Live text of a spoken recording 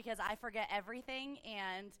because I forget everything,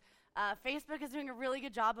 and Facebook is doing a really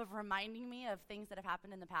good job of reminding me of things that have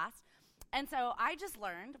happened in the past. And so I just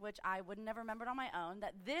learned, which I would have never remembered on my own,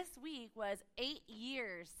 that this week was 8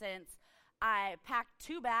 years since I packed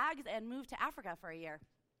 2 bags and moved to Africa for a year.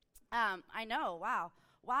 I know, wow.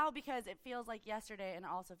 Wow, because it feels like yesterday and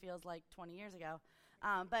it also feels like 20 years ago.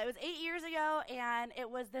 But it was 8 years ago, and it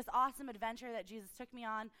was this awesome adventure that Jesus took me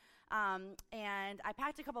on. And I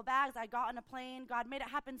packed a couple bags. I got on a plane. God made it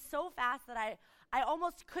happen so fast that I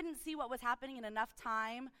almost couldn't see what was happening in enough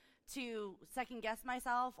time to second-guess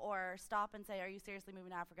myself or stop and say, are you seriously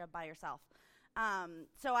moving to Africa by yourself?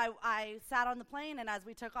 So I sat on the plane, and as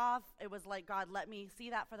we took off, it was like God let me see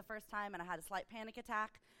that for the first time, and I had a slight panic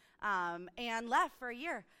attack and left for a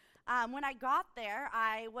year. When I got there,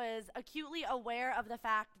 I was acutely aware of the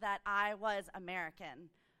fact that I was American.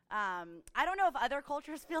 I don't know if other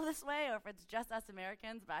cultures feel this way or if it's just us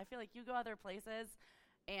Americans, but I feel like you go other places,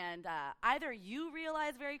 and either you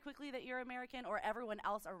realize very quickly that you're American or everyone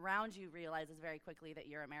else around you realizes very quickly that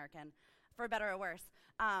you're American, for better or worse.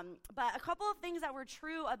 But a couple of things that were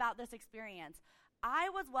true about this experience. I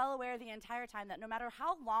was well aware the entire time that no matter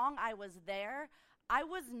how long I was there, I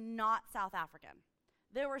was not South African.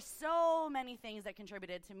 There were so many things that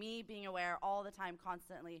contributed to me being aware all the time,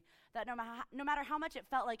 constantly, that no matter how much it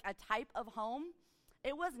felt like a type of home,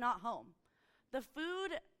 it was not home. The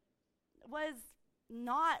food was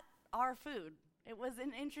not our food. It was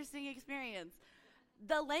an interesting experience.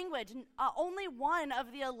 The language, only one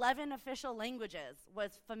of the 11 official languages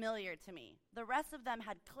was familiar to me. The rest of them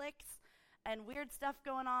had clicks and weird stuff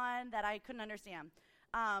going on that I couldn't understand.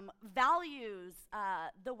 Values,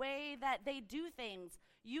 the way that they do things.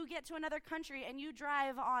 You get to another country and you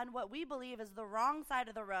drive on what we believe is the wrong side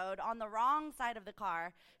of the road, on the wrong side of the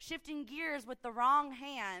car, shifting gears with the wrong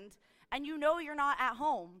hand, and you know you're not at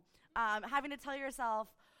home. Having to tell yourself,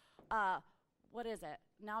 what is it?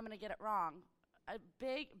 Now I'm going to get it wrong. A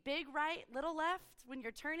big right, little left. When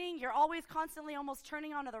you're turning, you're always constantly almost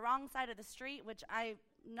turning onto the wrong side of the street, which I'm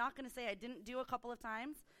not going to say I didn't do a couple of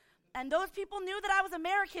times. And those people knew that I was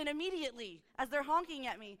American immediately as they're honking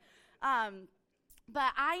at me.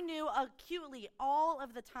 But I knew acutely all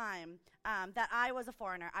of the time that I was a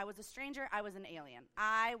foreigner. I was a stranger. I was an alien.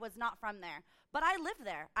 I was not from there. But I lived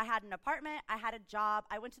there. I had an apartment. I had a job.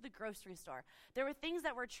 I went to the grocery store. There were things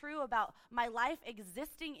that were true about my life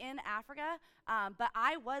existing in Africa, but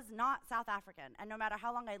I was not South African. And no matter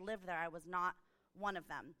how long I lived there, I was not one of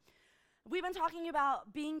them. We've been talking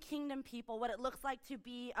about being kingdom people, what it looks like to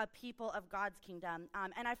be a people of God's kingdom.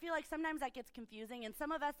 And I feel like sometimes that gets confusing. And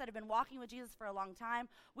some of us that have been walking with Jesus for a long time,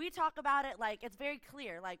 we talk about it like it's very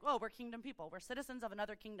clear, like, oh, we're kingdom people. We're citizens of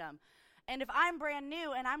another kingdom. And if I'm brand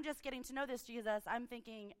new and I'm just getting to know this Jesus, I'm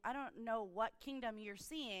thinking, I don't know what kingdom you're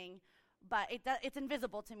seeing, but it's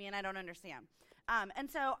invisible to me and I don't understand. And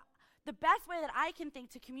so the best way that I can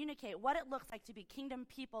think to communicate what it looks like to be kingdom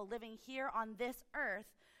people living here on this earth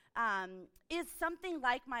is something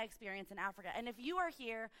like my experience in Africa. And if you are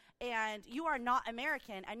here and you are not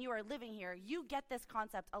American and you are living here, you get this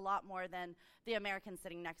concept a lot more than the American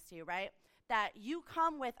sitting next to you, right? That you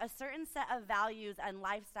come with a certain set of values and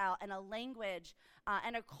lifestyle and a language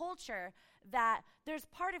and a culture that there's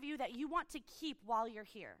part of you that you want to keep while you're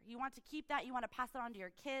here. You want to keep that. You want to pass it on to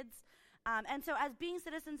your kids. And so as being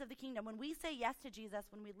citizens of the kingdom, when we say yes to Jesus,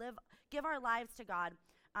 when we give our lives to God,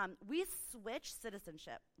 we switch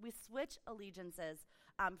citizenship. We switch allegiances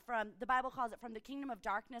from, the Bible calls it, from the kingdom of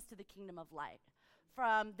darkness to the kingdom of light,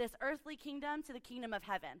 from this earthly kingdom to the kingdom of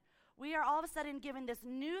heaven. We are all of a sudden given this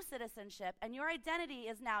new citizenship, and your identity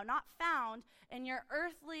is now not found in your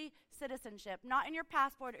earthly citizenship, not in your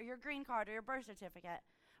passport or your green card or your birth certificate,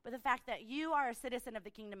 but the fact that you are a citizen of the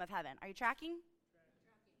kingdom of heaven. Are you tracking?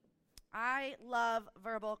 I love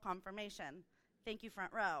verbal confirmation. Thank you,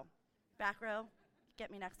 front row. Back row, get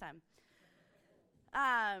me next time.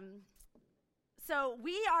 So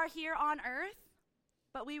we are here on earth,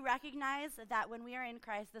 but we recognize that when we are in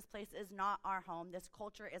Christ, this place is not our home. This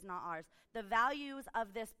culture is not ours. The values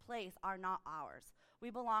of this place are not ours. We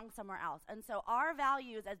belong somewhere else. And so our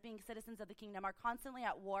values as being citizens of the kingdom are constantly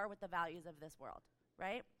at war with the values of this world,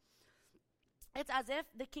 right? It's as if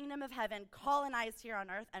the kingdom of heaven colonized here on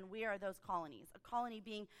earth, and we are those colonies. A colony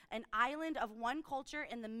being an island of one culture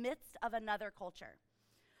in the midst of another culture.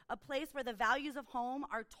 A place where the values of home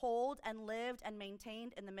are told and lived and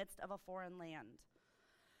maintained in the midst of a foreign land.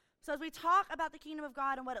 So as we talk about the kingdom of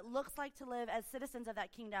God and what it looks like to live as citizens of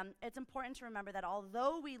that kingdom, it's important to remember that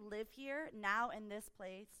although we live here now in this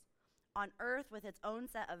place on earth with its own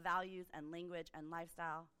set of values and language and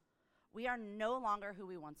lifestyle, we are no longer who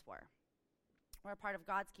we once were. We're a part of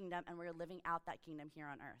God's kingdom, and we're living out that kingdom here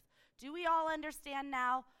on earth. Do we all understand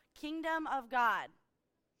now? Kingdom of God.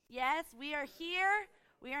 Yes, we are here.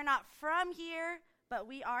 We are not from here, but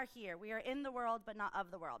we are here. We are in the world, but not of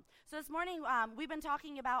the world. So this morning, we've been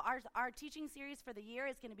talking about our teaching series for the year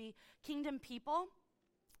is going to be Kingdom People.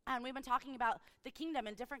 And we've been talking about the kingdom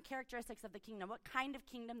and different characteristics of the kingdom, what kind of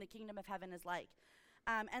kingdom the kingdom of heaven is like.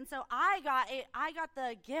 And so I got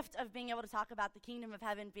the gift of being able to talk about the kingdom of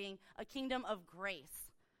heaven being a kingdom of grace.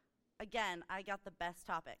 Again, I got the best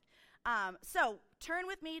topic. So turn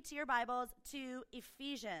with me to your Bibles to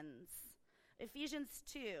Ephesians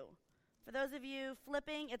 2. For those of you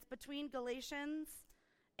flipping, it's between Galatians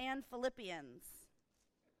and Philippians.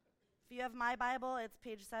 If you have my Bible, it's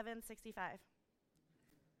page 765.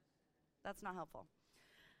 That's not helpful.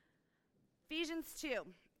 Ephesians 2.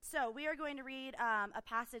 So we are going to read a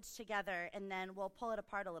passage together, and then we'll pull it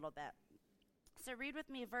apart a little bit. So read with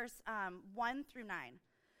me verse 1 through 9.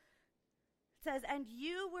 It says, "And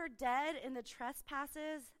you were dead in the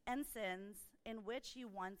trespasses and sins in which you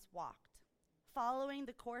once walked, following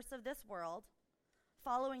the course of this world,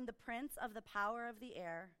 following the prince of the power of the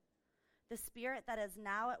air, the spirit that is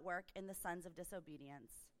now at work in the sons of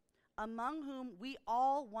disobedience, among whom we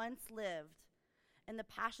all once lived in the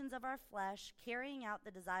passions of our flesh, carrying out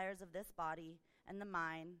the desires of this body and the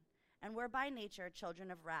mind, and were by nature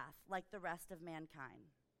children of wrath, like the rest of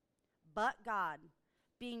mankind. But God,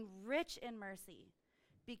 being rich in mercy,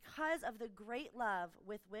 because of the great love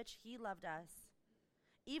with which he loved us,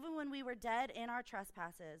 even when we were dead in our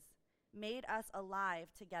trespasses, made us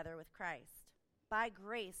alive together with Christ. By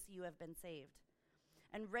grace you have been saved,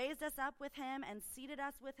 and raised us up with him and seated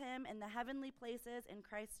us with him in the heavenly places in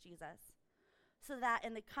Christ Jesus, so that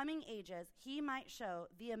in the coming ages he might show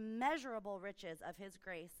the immeasurable riches of his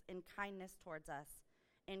grace in kindness towards us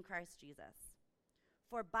in Christ Jesus.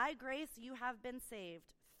 For by grace you have been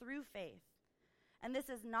saved through faith, and this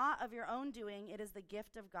is not of your own doing, it is the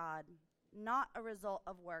gift of God, not a result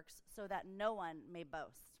of works, so that no one may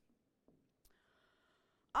boast."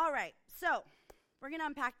 All right, so we're going to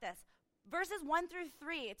unpack this. Verses 1 through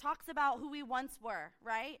 3, it talks about who we once were,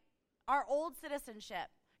 right? Our old citizenship.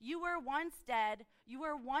 You were once dead. You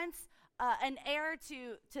were once an heir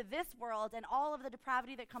to this world and all of the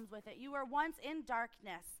depravity that comes with it. You were once in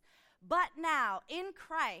darkness. But now, in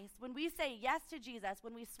Christ, when we say yes to Jesus,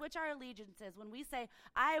 when we switch our allegiances, when we say,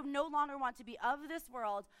 I no longer want to be of this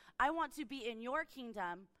world, I want to be in your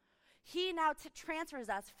kingdom, he now transfers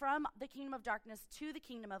us from the kingdom of darkness to the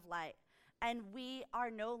kingdom of light. And we are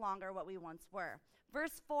no longer what we once were.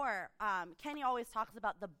 Verse 4, Kenny always talks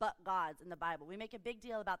about the but gods in the Bible. We make a big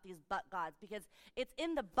deal about these but gods because it's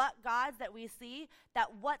in the but gods that we see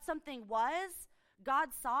that what something was,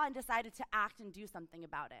 God saw and decided to act and do something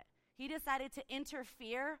about it. He decided to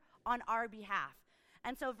interfere on our behalf.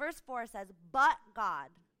 And so verse 4 says, "But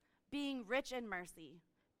God, being rich in mercy,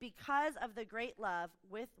 because of the great love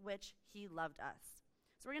with which he loved us."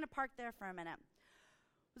 So we're going to park there for a minute.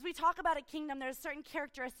 As we talk about a kingdom, there's certain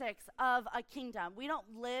characteristics of a kingdom. We don't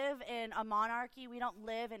live in a monarchy. We don't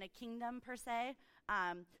live in a kingdom per se.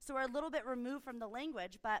 So we're a little bit removed from the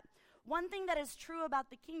language. But one thing that is true about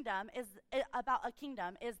a kingdom is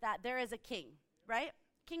that there is a king, right?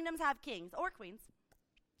 Kingdoms have kings or queens.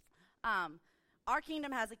 Our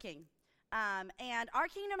kingdom has a king. And our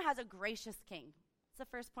kingdom has a gracious king. It's the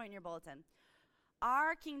first point in your bulletin.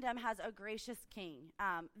 Our kingdom has a gracious king.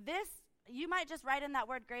 You might just write in that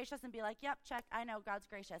word gracious and be like, yep, check, I know God's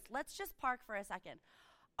gracious. Let's just park for a second.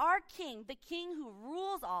 Our king, the king who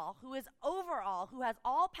rules all, who is over all, who has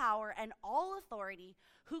all power and all authority,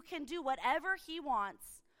 who can do whatever he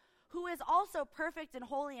wants, who is also perfect and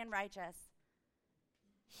holy and righteous,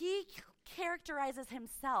 he characterizes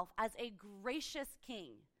himself as a gracious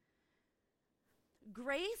king.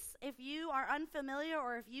 Grace, if you are unfamiliar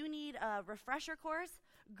or if you need a refresher course,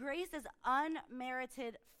 grace is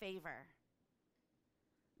unmerited favor.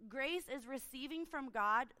 Grace is receiving from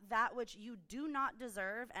God that which you do not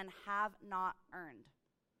deserve and have not earned.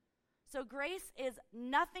 So grace is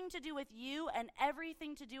nothing to do with you and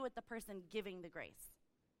everything to do with the person giving the grace.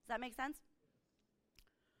 Does that make sense?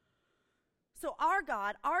 So our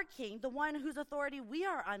God, our King, the one whose authority we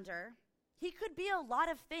are under, he could be a lot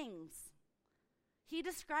of things. He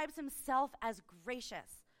describes himself as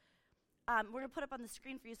gracious. We're going to put up on the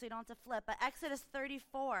screen for you so you don't have to flip. But Exodus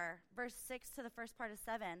 34, verse 6 to the first part of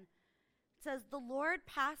 7, it says, "The Lord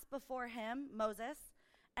passed before him, Moses,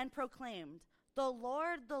 and proclaimed, 'The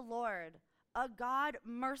Lord, a God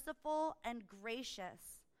merciful and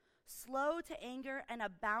gracious, slow to anger and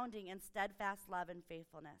abounding in steadfast love and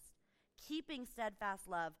faithfulness, keeping steadfast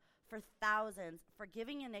love for thousands,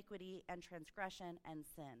 forgiving iniquity and transgression and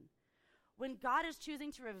sin. When God is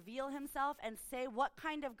choosing to reveal himself and say what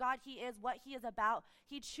kind of God he is, what he is about,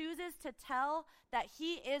 he chooses to tell that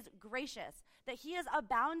he is gracious, that he is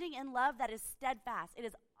abounding in love that is steadfast. It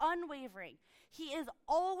is unwavering. He is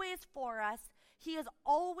always for us. He is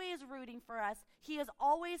always rooting for us. He is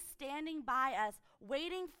always standing by us,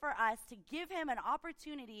 waiting for us to give him an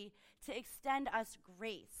opportunity to extend us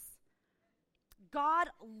grace. God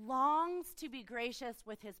longs to be gracious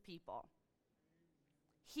with his people.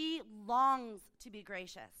 He longs to be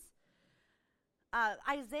gracious. In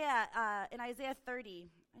Isaiah 30,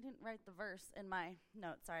 I didn't write the verse in my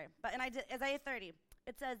notes, sorry. But in Isaiah 30,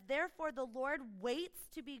 it says, "Therefore the Lord waits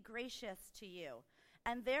to be gracious to you,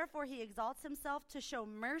 and therefore he exalts himself to show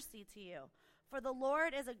mercy to you. For the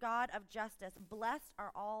Lord is a God of justice. Blessed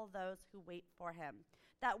are all those who wait for him."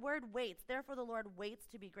 That word waits, therefore the Lord waits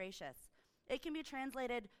to be gracious. It can be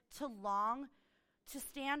translated to long, to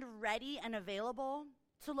stand ready and available,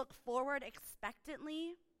 to look forward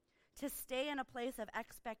expectantly, to stay in a place of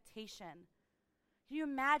expectation. Can you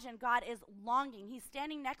imagine God is longing? He's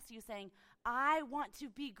standing next to you saying, I want to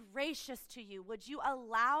be gracious to you. Would you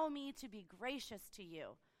allow me to be gracious to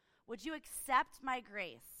you? Would you accept my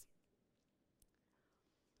grace?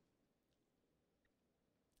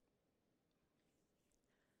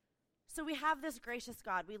 So we have this gracious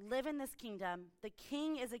God. We live in this kingdom. The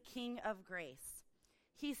king is a king of grace.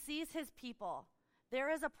 He sees his people. There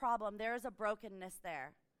is a problem. There is a brokenness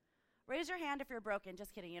there. Raise your hand if you're broken.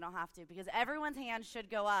 Just kidding, you don't have to, because everyone's hand should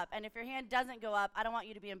go up. And if your hand doesn't go up, I don't want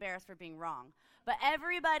you to be embarrassed for being wrong. But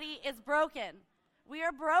everybody is broken. We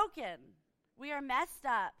are broken. We are messed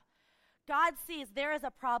up. God sees there is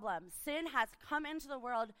a problem. Sin has come into the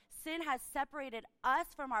world. Sin has separated us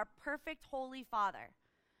from our perfect, holy Father.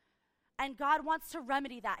 And God wants to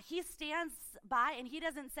remedy that. He stands by and he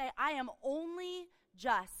doesn't say, I am only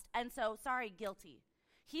just, and so, sorry, guilty.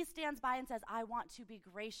 He stands by and says, I want to be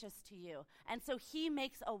gracious to you. And so he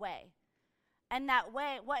makes a way. And that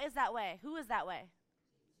way, what is that way? Who is that way?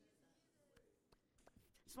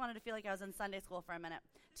 Just wanted to feel like I was in Sunday school for a minute.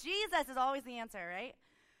 Jesus is always the answer, right?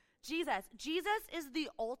 Jesus. Jesus is the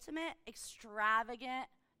ultimate extravagant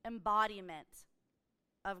embodiment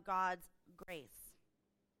of God's grace.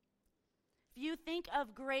 If you think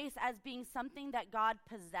of grace as being something that God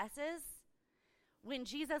possesses, when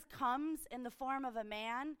Jesus comes in the form of a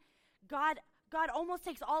man, God almost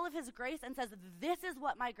takes all of his grace and says, this is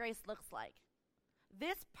what my grace looks like.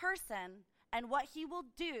 This person and what he will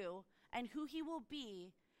do and who he will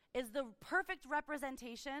be is the perfect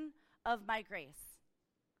representation of my grace,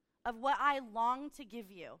 of what I long to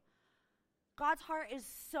give you. God's heart is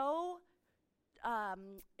so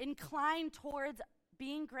inclined towards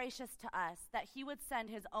being gracious to us that he would send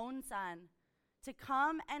his own son to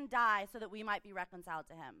come and die so that we might be reconciled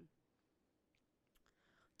to him.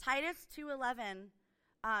 Titus 2:11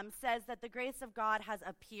 says that the grace of God has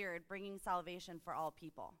appeared, bringing salvation for all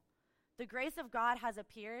people. The grace of God has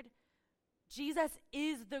appeared. Jesus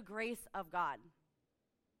is the grace of God.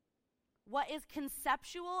 What is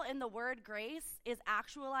conceptual in the word grace is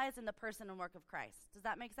actualized in the person and work of Christ. Does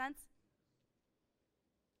that make sense?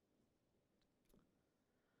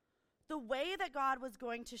 The way that God was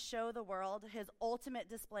going to show the world his ultimate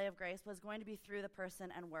display of grace was going to be through the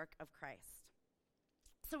person and work of Christ.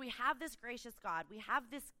 So we have this gracious God. We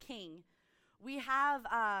have this king. We have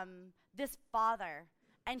this father.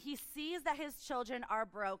 And he sees that his children are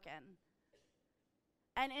broken.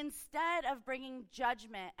 And instead of bringing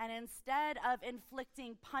judgment and instead of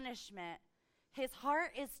inflicting punishment, his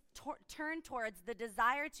heart is turned towards the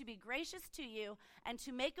desire to be gracious to you and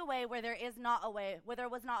to make a way where there is not a way, where there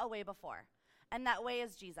was not a way before. And that way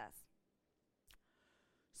is Jesus.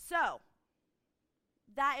 So,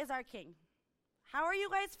 that is our king. How are you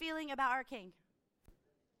guys feeling about our king?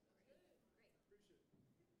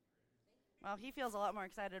 Well, he feels a lot more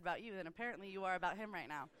excited about you than apparently you are about him right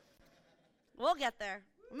now. We'll get there.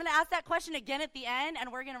 I'm going to ask that question again at the end, and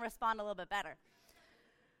we're going to respond a little bit better.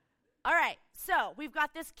 All right, so we've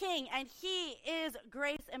got this king, and he is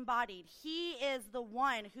grace embodied. He is the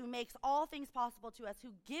one who makes all things possible to us,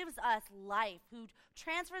 who gives us life, who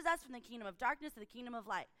transfers us from the kingdom of darkness to the kingdom of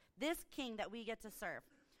light. This king that we get to serve.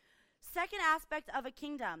 Second aspect of a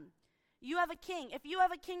kingdom, you have a king. If you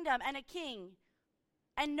have a kingdom and a king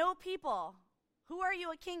and no people, who are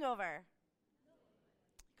you a king over?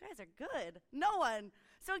 You guys are good. No one.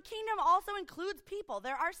 So a kingdom also includes people.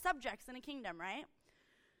 There are subjects in a kingdom, right?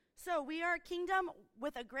 So we are a kingdom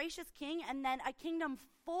with a gracious king, and then a kingdom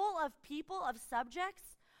full of people, of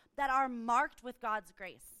subjects that are marked with God's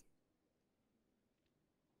grace.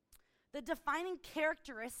 The defining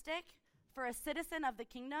characteristic for a citizen of the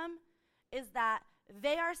kingdom is that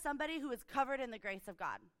they are somebody who is covered in the grace of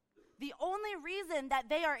God. The only reason that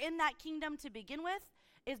they are in that kingdom to begin with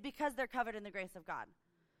is because they're covered in the grace of God.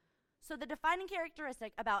 So the defining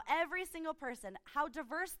characteristic about every single person, how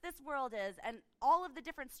diverse this world is, and all of the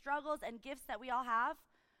different struggles and gifts that we all have,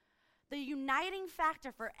 the uniting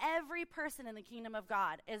factor for every person in the kingdom of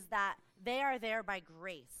God is that they are there by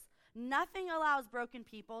grace. Nothing allows broken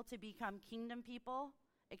people to become kingdom people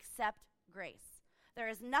except grace. There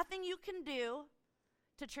is nothing you can do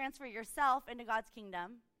to transfer yourself into God's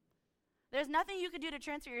kingdom. There's nothing you can do to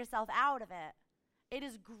transfer yourself out of it. It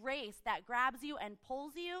is grace that grabs you and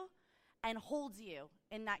pulls you and holds you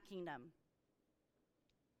in that kingdom.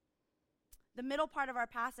 The middle part of our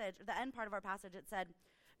passage, the end part of our passage, it said,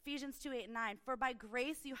 Ephesians 2:8-9, for by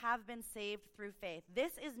grace you have been saved through faith.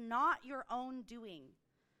 This is not your own doing.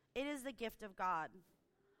 It is the gift of God,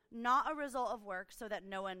 not a result of work, so that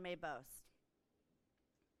no one may boast.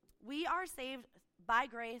 We are saved by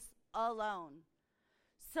grace alone.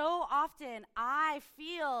 So often I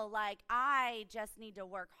feel like I just need to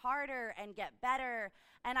work harder and get better.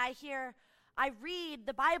 And I read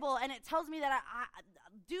the Bible and it tells me that I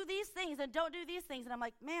do these things and don't do these things. And I'm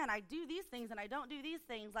like, man, I do these things and I don't do these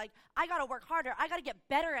things. Like, I got to work harder. I got to get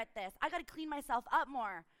better at this. I got to clean myself up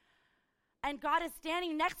more. And God is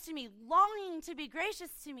standing next to me, longing to be gracious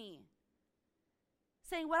to me,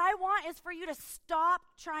 saying, what I want is for you to stop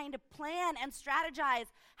trying to plan and strategize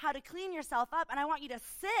how to clean yourself up, and I want you to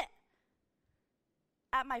sit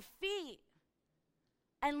at my feet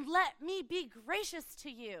and let me be gracious to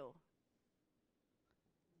you.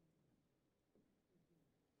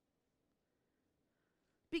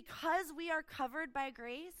 Because we are covered by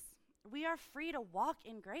grace, we are free to walk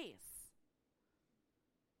in grace.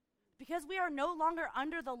 Because we are no longer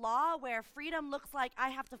under the law where freedom looks like I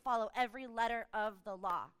have to follow every letter of the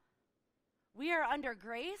law. We are under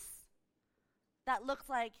grace that looks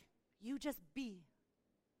like you just be.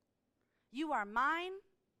 You are mine.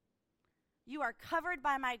 You are covered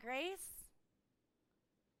by my grace.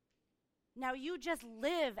 Now you just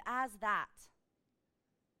live as that.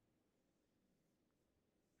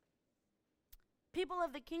 People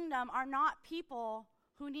of the kingdom are not people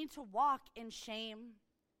who need to walk in shame,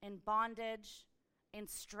 in bondage, in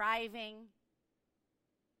striving.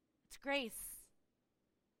 It's grace.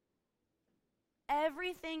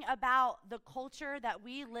 Everything about the culture that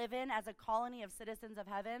we live in as a colony of citizens of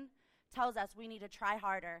heaven tells us we need to try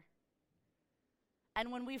harder.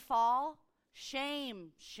 And when we fall, shame,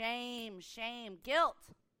 shame, shame, guilt.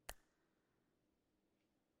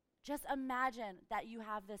 Just imagine that you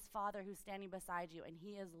have this Father who's standing beside you and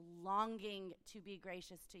he is longing to be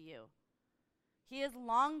gracious to you. He is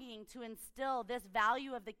longing to instill this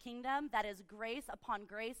value of the kingdom that is grace upon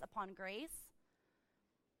grace upon grace,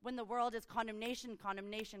 when the world is condemnation,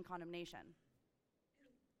 condemnation, condemnation.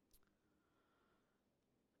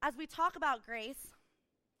 As we talk about grace,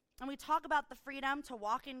 and we talk about the freedom to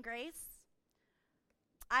walk in grace,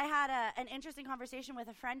 I had an interesting conversation with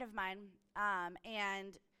a friend of mine,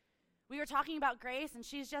 and we were talking about grace, and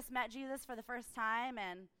she's just met Jesus for the first time,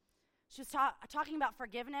 and she was talking about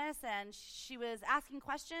forgiveness, and she was asking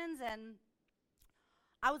questions, and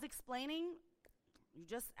I was explaining, you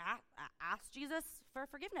just ask Jesus for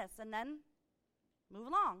forgiveness, and then move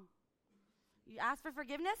along. You ask for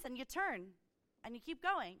forgiveness, and you turn, and you keep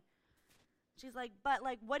going. She's like, but,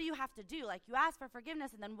 like, what do you have to do? Like, you ask for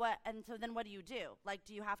forgiveness, and then what? And so then what do you do? Like,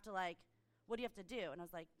 do you have to, like, what do you have to do? And I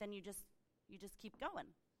was like, then you just keep going.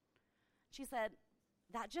 She said,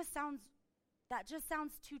 that just sounds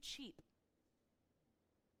too cheap.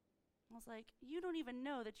 I was like, you don't even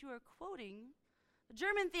know that you are quoting the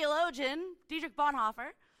German theologian, Dietrich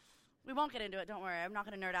Bonhoeffer. We won't get into it, don't worry. I'm not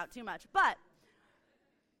going to nerd out too much, but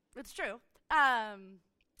it's true.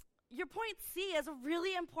 Your point C is a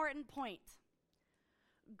really important point.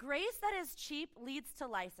 Grace that is cheap leads to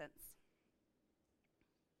license.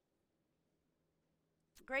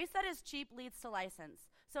 Grace that is cheap leads to license.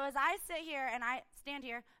 So as I stand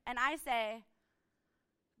here and I say,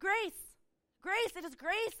 grace, it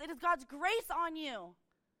is God's grace on you.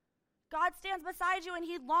 God stands beside you and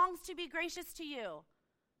he longs to be gracious to you.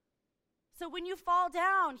 So when you fall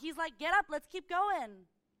down, he's like, get up, let's keep going.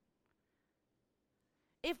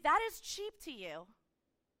 If that is cheap to you,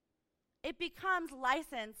 it becomes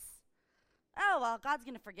license. Oh, well, God's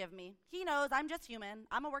going to forgive me. He knows I'm just human.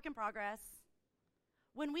 I'm a work in progress.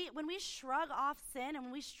 When we shrug off sin and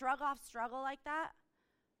when we shrug off struggle like that,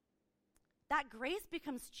 that grace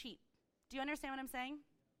becomes cheap. Do you understand what I'm saying?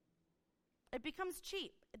 It becomes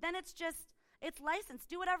cheap. Then it's license.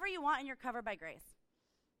 Do whatever you want and you're covered by grace.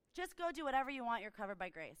 Just go do whatever you want. You're covered by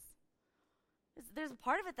grace. There's a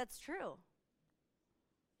part of it that's true.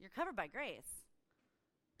 You're covered by grace.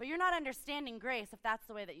 But you're not understanding grace if that's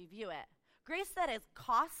the way that you view it. Grace that is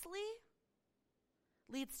costly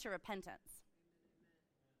leads to repentance.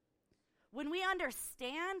 When we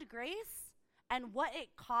understand grace and what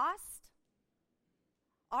it cost,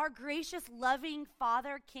 our gracious, loving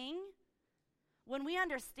Father King, when we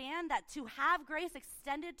understand that to have grace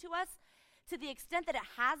extended to us to the extent that it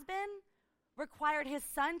has been, required his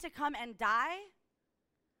son to come and die,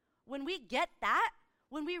 when we get that,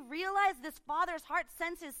 when we realize this father's heart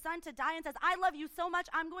sends his son to die and says, I love you so much,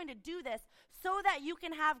 I'm going to do this so that you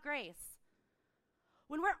can have grace.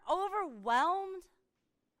 When we're overwhelmed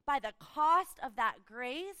by the cost of that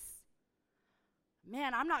grace,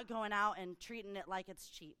 man, I'm not going out and treating it like it's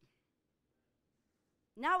cheap.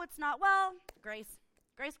 Now it's not, well, grace.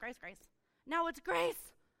 Now it's grace.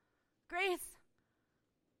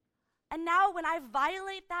 And now when I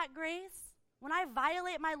violate that grace, when I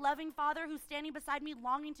violate my loving Father who's standing beside me,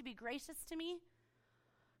 longing to be gracious to me,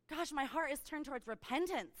 gosh, my heart is turned towards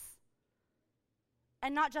repentance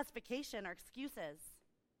and not justification or excuses.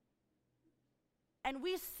 And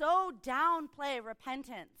we so downplay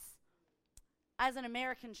repentance as an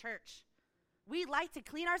American church. We like to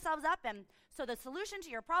clean ourselves up, and so the solution to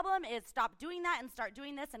your problem is stop doing that and start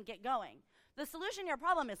doing this and get going. The solution to your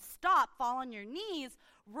problem is stop, fall on your knees,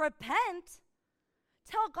 repent,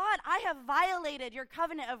 tell God, I have violated your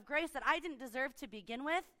covenant of grace that I didn't deserve to begin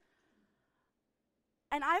with,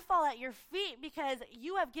 and I fall at your feet because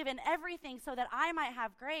you have given everything so that I might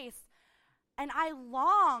have grace, and I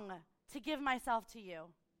long to give myself to you.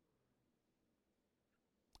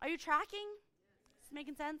 Are you tracking? Is this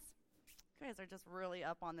making sense? You guys are just really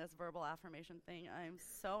up on this verbal affirmation thing. I'm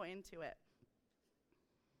so into it.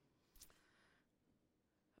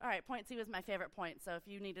 All right, point C was my favorite point, so if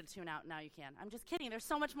you need to tune out, now you can. I'm just kidding. There's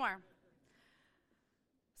so much more.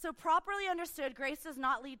 So properly understood, grace does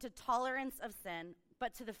not lead to tolerance of sin,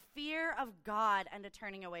 but to the fear of God and a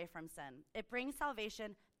turning away from sin. It brings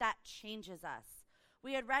salvation that changes us.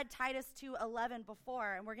 We had read Titus 2:11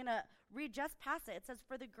 before, and we're going to read just past it. It says,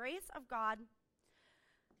 for the grace of God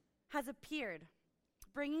has appeared,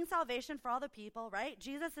 bringing salvation for all the people, right?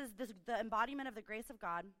 Jesus is the embodiment of the grace of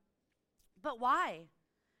God. But why?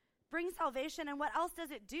 Bring salvation, and what else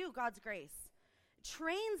does it do, God's grace? It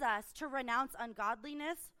trains us to renounce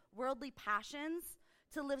ungodliness, worldly passions,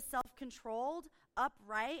 to live self-controlled,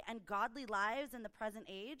 upright, and godly lives in the present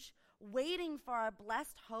age, waiting for our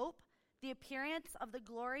blessed hope, the appearance of the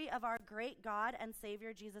glory of our great God and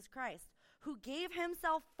Savior Jesus Christ, who gave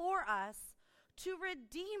himself for us to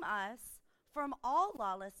redeem us from all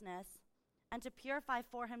lawlessness and to purify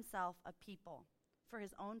for himself a people for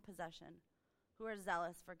his own possession, who are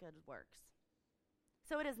zealous for good works.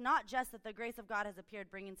 So it is not just that the grace of God has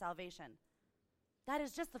appeared bringing salvation. That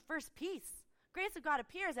is just the first piece. Grace of God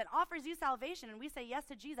appears and offers you salvation, and we say yes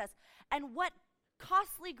to Jesus. And what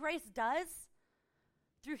costly grace does,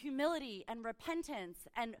 through humility and repentance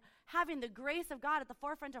and having the grace of God at the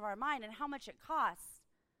forefront of our mind and how much it costs,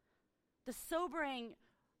 the sobering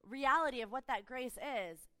reality of what that grace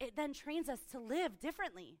is, it then trains us to live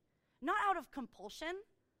differently, not out of compulsion,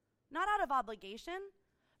 not out of obligation,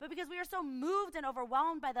 but because we are so moved and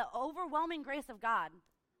overwhelmed by the overwhelming grace of God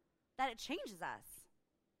that it changes us.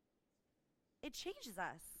 It changes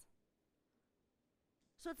us.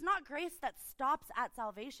 So it's not grace that stops at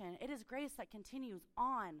salvation. It is grace that continues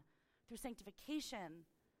on through sanctification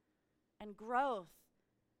and growth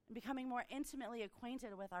and becoming more intimately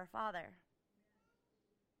acquainted with our Father.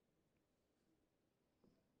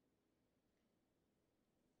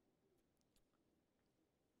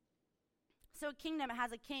 So a kingdom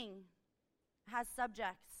has a king, has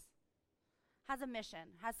subjects, has a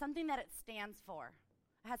mission, has something that it stands for,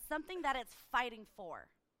 has something that it's fighting for.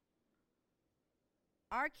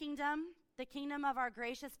 Our kingdom, the kingdom of our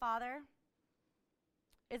gracious Father,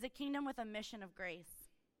 is a kingdom with a mission of grace.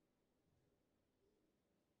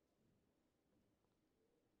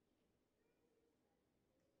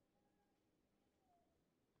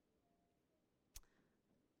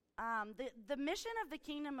 The mission of the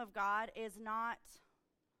kingdom of God is not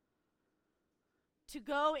to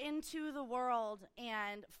go into the world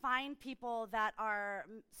and find people that are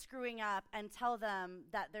screwing up and tell them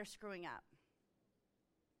that they're screwing up.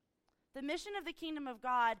 The mission of the kingdom of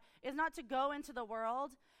God is not to go into the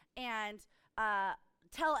world and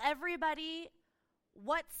tell everybody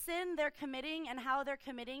what sin they're committing and how they're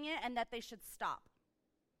committing it and that they should stop.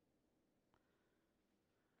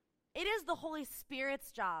 It is the Holy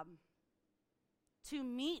Spirit's job to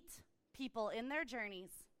meet people in their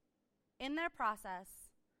journeys, in their process,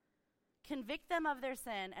 convict them of their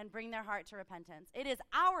sin, and bring their heart to repentance. It is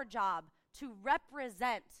our job to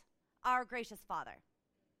represent our gracious Father.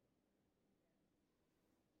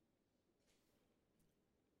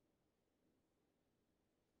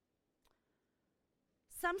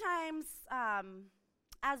 Sometimes,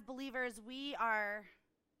 as believers, we are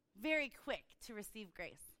very quick to receive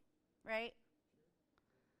grace, right?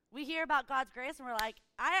 We hear about God's grace and we're like,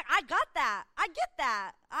 I got that. I get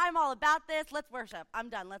that. I'm all about this. Let's worship. I'm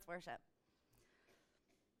done. Let's worship.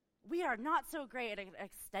 We are not so great at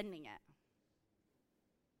extending it.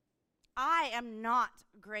 I am not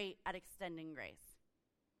great at extending grace.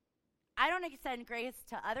 I don't extend grace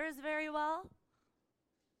to others very well.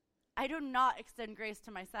 I do not extend grace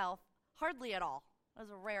to myself, hardly at all. That's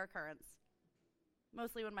a rare occurrence.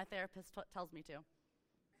 Mostly when my therapist tells me to.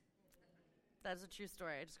 That is a true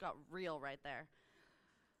story. I just got real right there.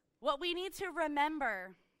 What we need to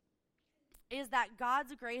remember is that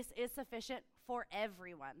God's grace is sufficient for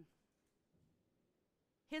everyone.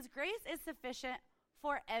 His grace is sufficient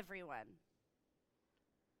for everyone.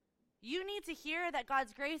 You need to hear that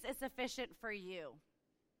God's grace is sufficient for you.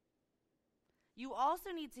 You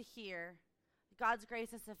also need to hear God's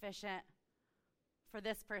grace is sufficient for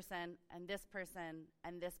this person, and this person,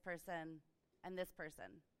 and this person, and this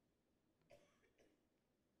person.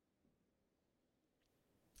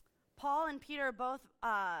 Paul and Peter both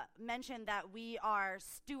mentioned that we are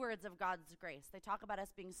stewards of God's grace. They talk about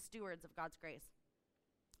us being stewards of God's grace.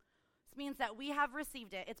 This means that we have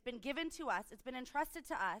received it. It's been given to us. It's been entrusted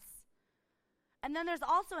to us. And then there's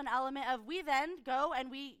also an element of we then go and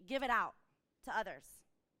we give it out to others.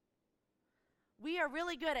 We are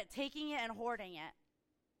really good at taking it and hoarding it,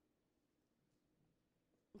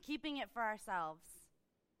 and keeping it for ourselves.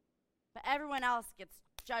 But everyone else gets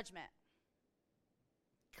judgment.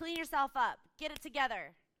 Clean yourself up. Get it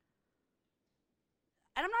together.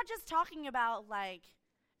 And I'm not just talking about like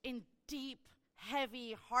in deep,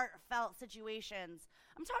 heavy, heartfelt situations.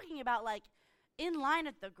 I'm talking about like in line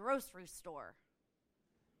at the grocery store.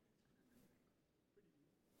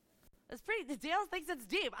 It's pretty, Dale thinks it's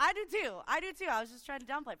deep. I do too. I was just trying to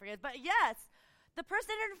downplay it for you guys. But yes, the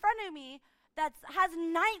person in front of me that has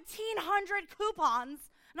 1,900 coupons,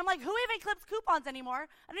 and I'm like, who even clips coupons anymore?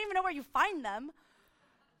 I don't even know where you find them.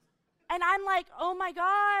 And I'm like, oh my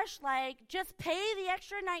gosh, like, just pay the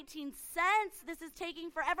extra 19 cents. This is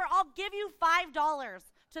taking forever. I'll give you $5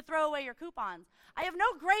 to throw away your coupons. I have no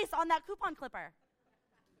grace on that coupon clipper.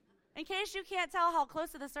 In case you can't tell how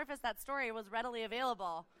close to the surface that story was readily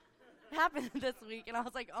available. It happened this week, and I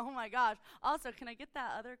was like, oh my gosh. Also, can I get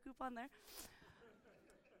that other coupon there?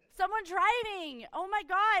 Someone driving. Oh my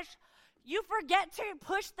gosh. You forget to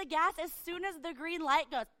push the gas as soon as the green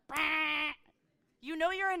light goes. Bah! You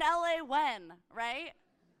know you're in LA when, right?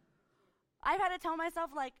 I've had to tell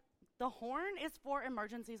myself, like, the horn is for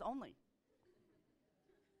emergencies only.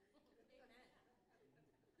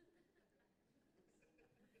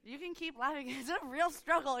 You can keep laughing. It's a real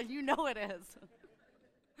struggle, and you know it is.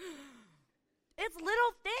 It's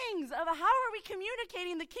little things of how are we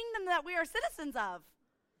communicating the kingdom that we are citizens of?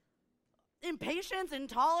 Impatience,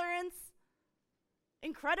 intolerance,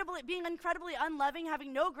 being incredibly unloving,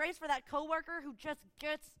 having no grace for that coworker who just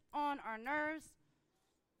gets on our nerves.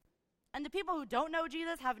 And the people who don't know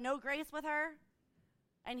Jesus have no grace with her.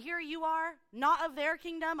 And here you are, not of their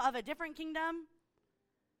kingdom, of a different kingdom.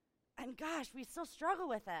 And gosh, we still struggle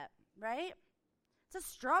with it, right? It's a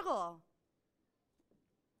struggle.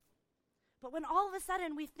 But when all of a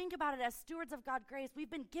sudden we think about it as stewards of God's grace, we've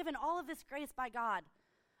been given all of this grace by God.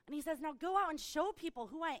 And he says, now go out and show people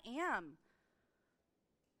who I am.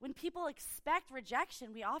 When people expect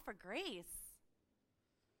rejection, we offer grace.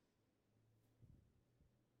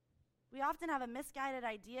 We often have a misguided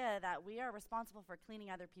idea that we are responsible for cleaning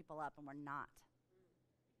other people up, and we're not.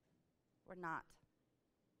 We're not.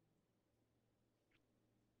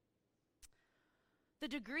 The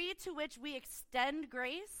degree to which we extend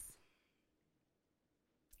grace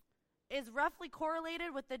is roughly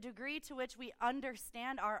correlated with the degree to which we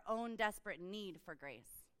understand our own desperate need for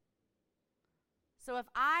grace. So if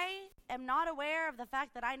I am not aware of the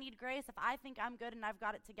fact that I need grace, if I think I'm good and I've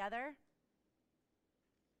got it together,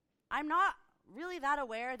 I'm not really that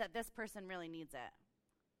aware that this person really needs it.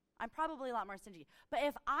 I'm probably a lot more stingy. But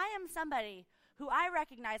if I am somebody who I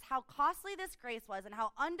recognize how costly this grace was and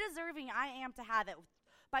how undeserving I am to have it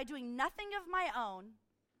by doing nothing of my own,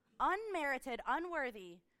 unmerited,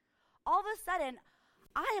 unworthy, all of a sudden,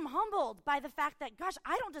 I am humbled by the fact that, gosh,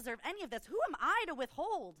 I don't deserve any of this. Who am I to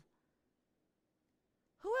withhold?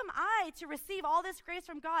 Who am I to receive all this grace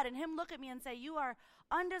from God and him look at me and say, you are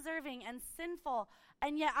undeserving and sinful,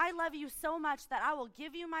 and yet I love you so much that I will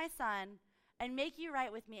give you my son and make you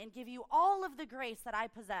right with me and give you all of the grace that I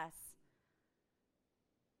possess.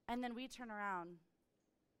 And then we turn around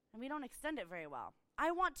and we don't extend it very well.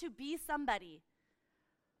 I want to be somebody.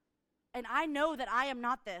 And I know that I am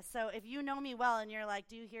not this. So if you know me well and you're like,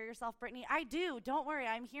 do you hear yourself, Brittany? I do. Don't worry,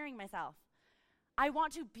 I'm hearing myself. I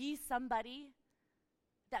want to be somebody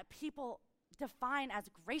that people define as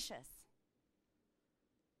gracious.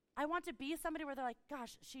 I want to be somebody where they're like,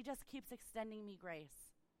 gosh, she just keeps extending me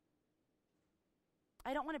grace.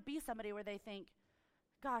 I don't want to be somebody where they think,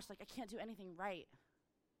 gosh, like I can't do anything right.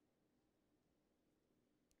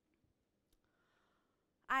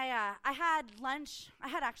 I had lunch. I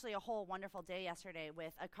had actually a whole wonderful day yesterday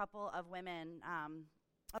with a couple of women,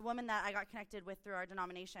 a woman that I got connected with through our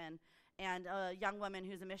denomination, and a young woman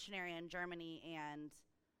who's a missionary in Germany. And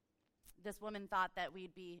this woman thought that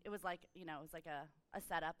it was like a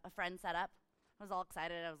setup, a friend setup. I was all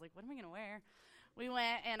excited. I was like, what am I going to wear? We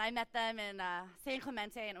went, and I met them in San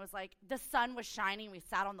Clemente, and it was like the sun was shining. We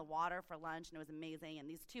sat on the water for lunch, and it was amazing. And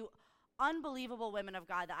these two unbelievable women of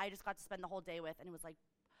God that I just got to spend the whole day with, and it was like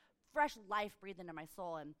fresh life breathed into my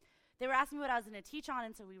soul. And they were asking me what I was going to teach on,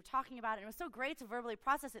 and so we were talking about it. And it was so great to verbally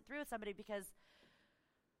process it through with somebody, because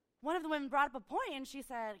one of the women brought up a point, and she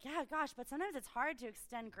said, yeah, gosh, but sometimes it's hard to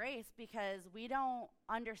extend grace because we don't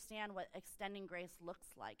understand what extending grace looks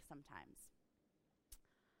like sometimes.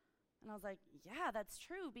 And I was like, yeah, that's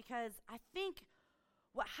true, because I think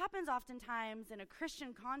what happens oftentimes in a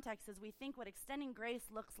Christian context is we think what extending grace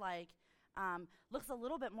looks like looks a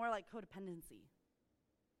little bit more like codependency.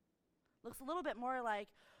 Looks a little bit more like,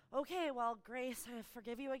 okay, well, grace, I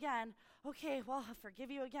forgive you again. Okay, well, I'll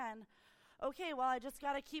forgive you again. Okay, well, I just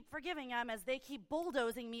got to keep forgiving them as they keep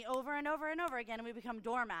bulldozing me over and over and over again, and we become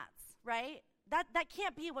doormats, right? That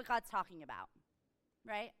can't be what God's talking about,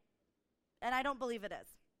 right? And I don't believe it is.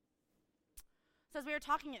 So as we were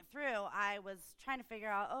talking it through, I was trying to figure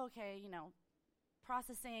out,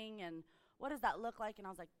 processing and what does that look like? And I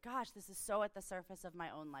was like, gosh, this is so at the surface of my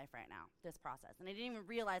own life right now, this process. And I didn't even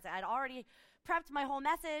realize it. I'd already prepped my whole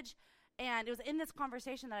message, and it was in this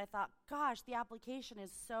conversation that I thought, gosh, the application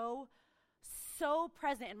is so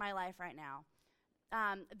present in my life right now.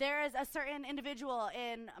 There is a certain individual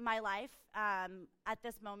in my life at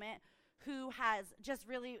this moment who has just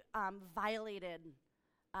really violated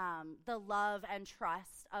the love and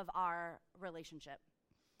trust of our relationship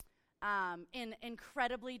in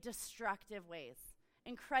incredibly destructive ways,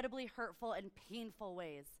 incredibly hurtful and painful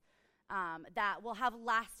ways that will have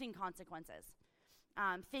lasting consequences.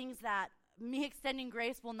 Things that me extending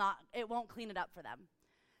grace won't clean it up for them.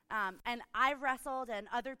 And I've wrestled, and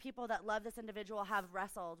other people that love this individual have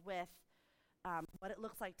wrestled with what it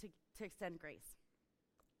looks like to extend grace.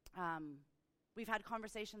 We've had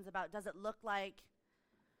conversations about, does it look like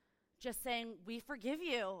just saying, we forgive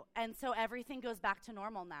you, and so everything goes back to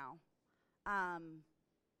normal now?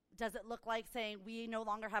 Does it look like saying, we no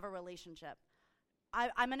longer have a relationship?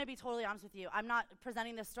 I'm going to be totally honest with you. I'm not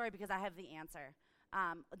presenting this story because I have the answer.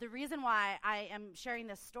 The reason why I am sharing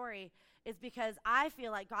this story is because I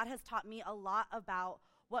feel like God has taught me a lot about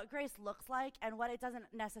what grace looks like and what it doesn't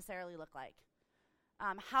necessarily look like.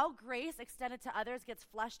 How grace extended to others gets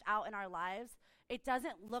fleshed out in our lives, it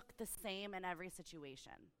doesn't look the same in every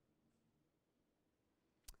situation.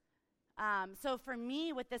 So for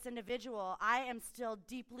me, with this individual, I am still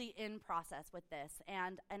deeply in process with this,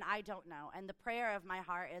 and I don't know. And the prayer of my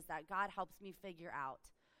heart is that God helps me figure out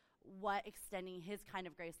what extending his kind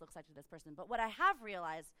of grace looks like to this person. But what I have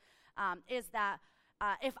realized is that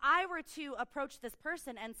if I were to approach this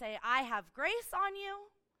person and say, I have grace on you,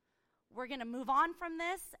 we're going to move on from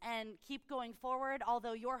this and keep going forward,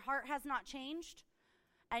 although your heart has not changed,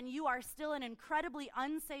 and you are still an incredibly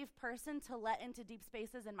unsafe person to let into deep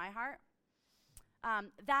spaces in my heart,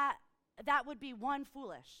 that would be, one,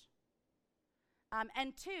 foolish.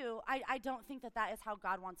 And two, I don't think that is how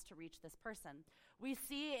God wants to reach this person. We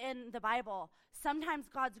see in the Bible, sometimes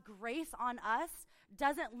God's grace on us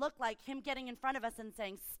doesn't look like him getting in front of us and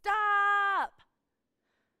saying, stop.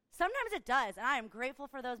 Sometimes it does, and I am grateful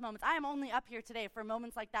for those moments. I am only up here today for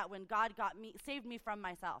moments like that when God saved me from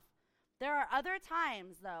myself. There are other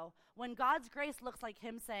times, though, when God's grace looks like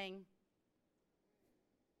him saying,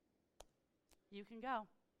 you can go.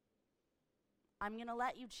 I'm going to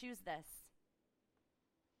let you choose this.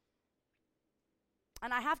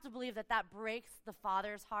 And I have to believe that breaks the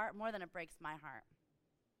Father's heart more than it breaks my heart.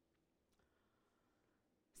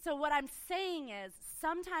 So what I'm saying is,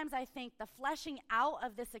 sometimes I think the fleshing out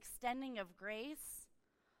of this extending of grace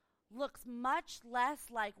looks much less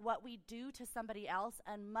like what we do to somebody else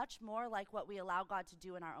and much more like what we allow God to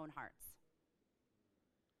do in our own hearts.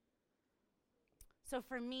 So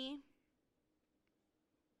for me,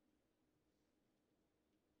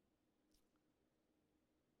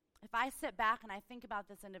 if I sit back and I think about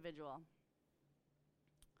this individual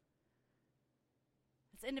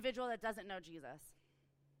that doesn't know Jesus,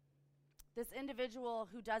 this individual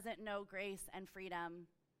who doesn't know grace and freedom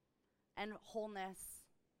and wholeness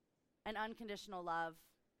and unconditional love,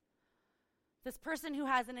 this person who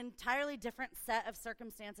has an entirely different set of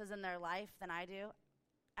circumstances in their life than I do,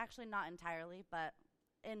 actually not entirely, but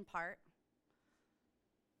in part,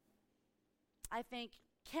 I think,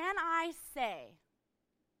 can I say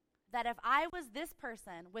that if I was this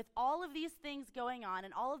person with all of these things going on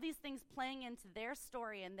and all of these things playing into their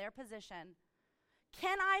story and their position,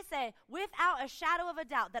 can I say without a shadow of a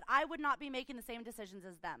doubt that I would not be making the same decisions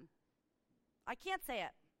as them? I can't say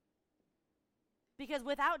it. Because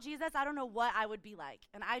without Jesus, I don't know what I would be like,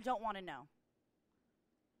 and I don't want to know.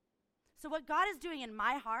 So what God is doing in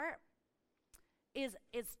my heart is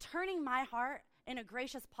turning my heart in a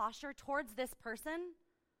gracious posture towards this person.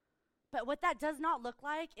 But what that does not look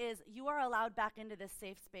like is you are allowed back into this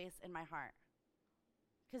safe space in my heart.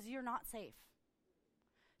 Because you're not safe.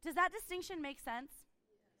 Does that distinction make sense?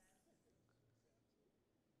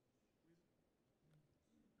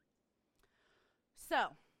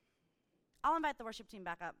 So, I'll invite the worship team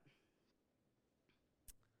back up.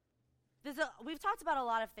 We've talked about a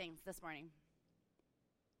lot of things this morning.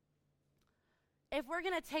 If we're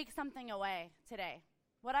going to take something away today,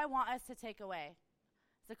 what I want us to take away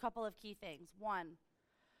is a couple of key things. One,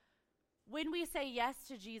 when we say yes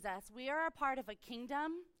to Jesus, we are a part of a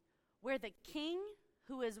kingdom where the king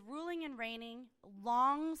who is ruling and reigning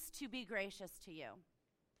longs to be gracious to you.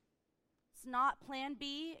 It's not plan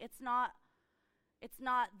B. It's not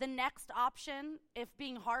the next option if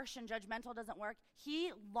being harsh and judgmental doesn't work.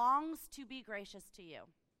 He longs to be gracious to you.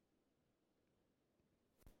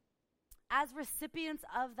 As recipients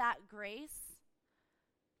of that grace,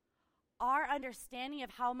 our understanding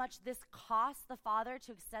of how much this costs the Father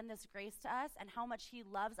to extend this grace to us and how much He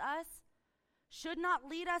loves us should not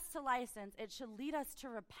lead us to license. It should lead us to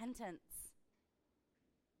repentance.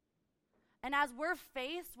 And as we're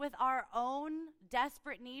faced with our own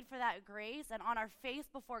desperate need for that grace and on our face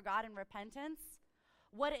before God in repentance,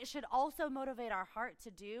 what it should also motivate our heart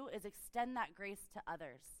to do is extend that grace to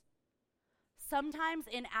others. Sometimes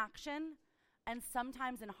in action and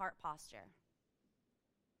sometimes in heart posture.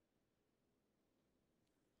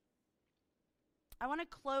 I want to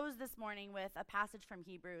close this morning with a passage from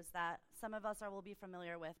Hebrews that some of us will be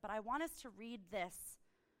familiar with, but I want us to read this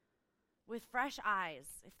with fresh eyes,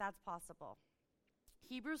 if that's possible.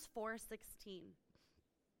 Hebrews 4:16.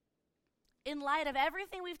 In light of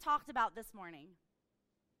everything we've talked about this morning,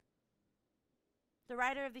 the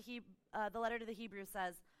writer of the letter to the Hebrews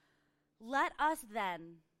says, "Let us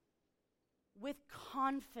then, with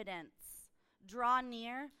confidence, draw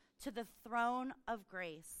near to the throne of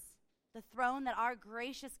grace, the throne that our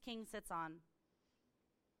gracious King sits on,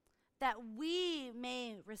 that we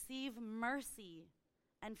may receive mercy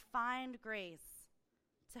and find grace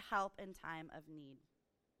to help in time of need."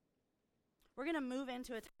 We're going to move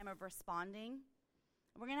into a time of responding.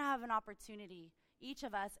 We're going to have an opportunity, each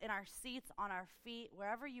of us in our seats, on our feet,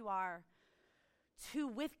 wherever you are, to,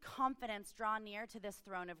 with confidence, draw near to this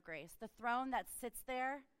throne of grace, the throne that sits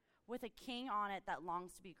there with a king on it that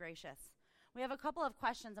longs to be gracious. We have a couple of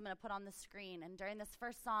questions I'm going to put on the screen, and during this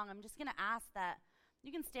first song, I'm just going to ask that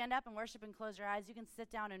you can stand up and worship and close your eyes. You can sit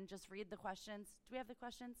down and just read the questions. Do we have the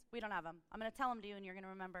questions? We don't have them. I'm going to tell them to you, and you're going to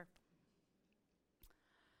remember.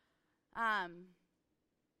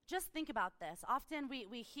 Just think about this. Often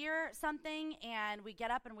we hear something, and we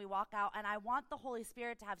get up and we walk out, and I want the Holy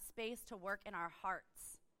Spirit to have space to work in our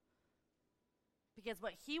hearts. Because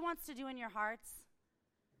what He wants to do in your hearts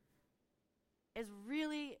is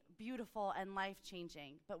really beautiful and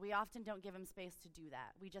life-changing, but we often don't give Him space to do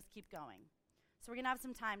that. We just keep going. So we're going to have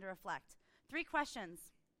some time to reflect. 3 questions.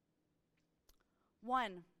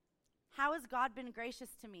 1, how has God been gracious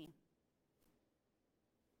to me?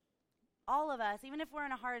 All of us, even if we're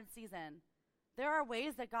in a hard season, there are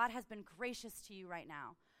ways that God has been gracious to you right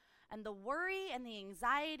now. And the worry and the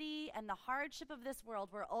anxiety and the hardship of this world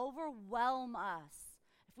will overwhelm us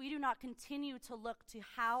if we do not continue to look to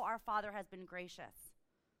how our Father has been gracious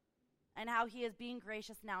and how He is being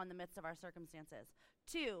gracious now in the midst of our circumstances.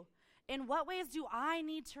 2, in what ways do I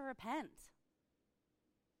need to repent?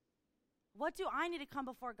 What do I need to come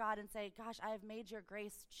before God and say, gosh, I have made your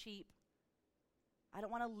grace cheap. I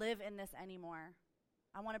don't want to live in this anymore.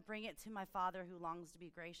 I want to bring it to my Father who longs to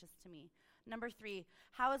be gracious to me. Number 3,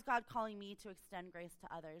 how is God calling me to extend grace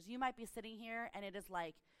to others? You might be sitting here and it is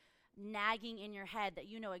like nagging in your head that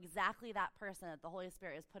you know exactly that person that the Holy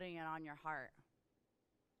Spirit is putting it on your heart.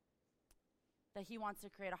 That he wants to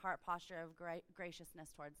create a heart posture of graciousness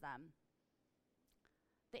towards them.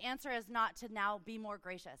 The answer is not to now be more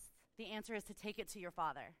gracious. The answer is to take it to your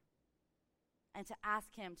Father and to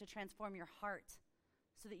ask him to transform your heart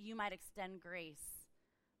so that you might extend grace,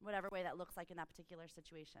 whatever way that looks like in that particular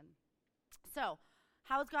situation. So,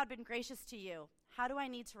 how has God been gracious to you? How do I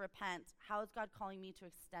need to repent? How is God calling me to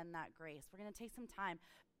extend that grace? We're going to take some time.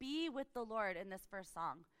 Be with the Lord in this first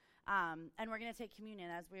song. And we're going to take communion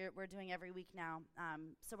as we're doing every week now.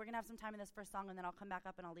 So we're going to have some time in this first song, and then I'll come back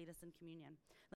up and I'll lead us in communion.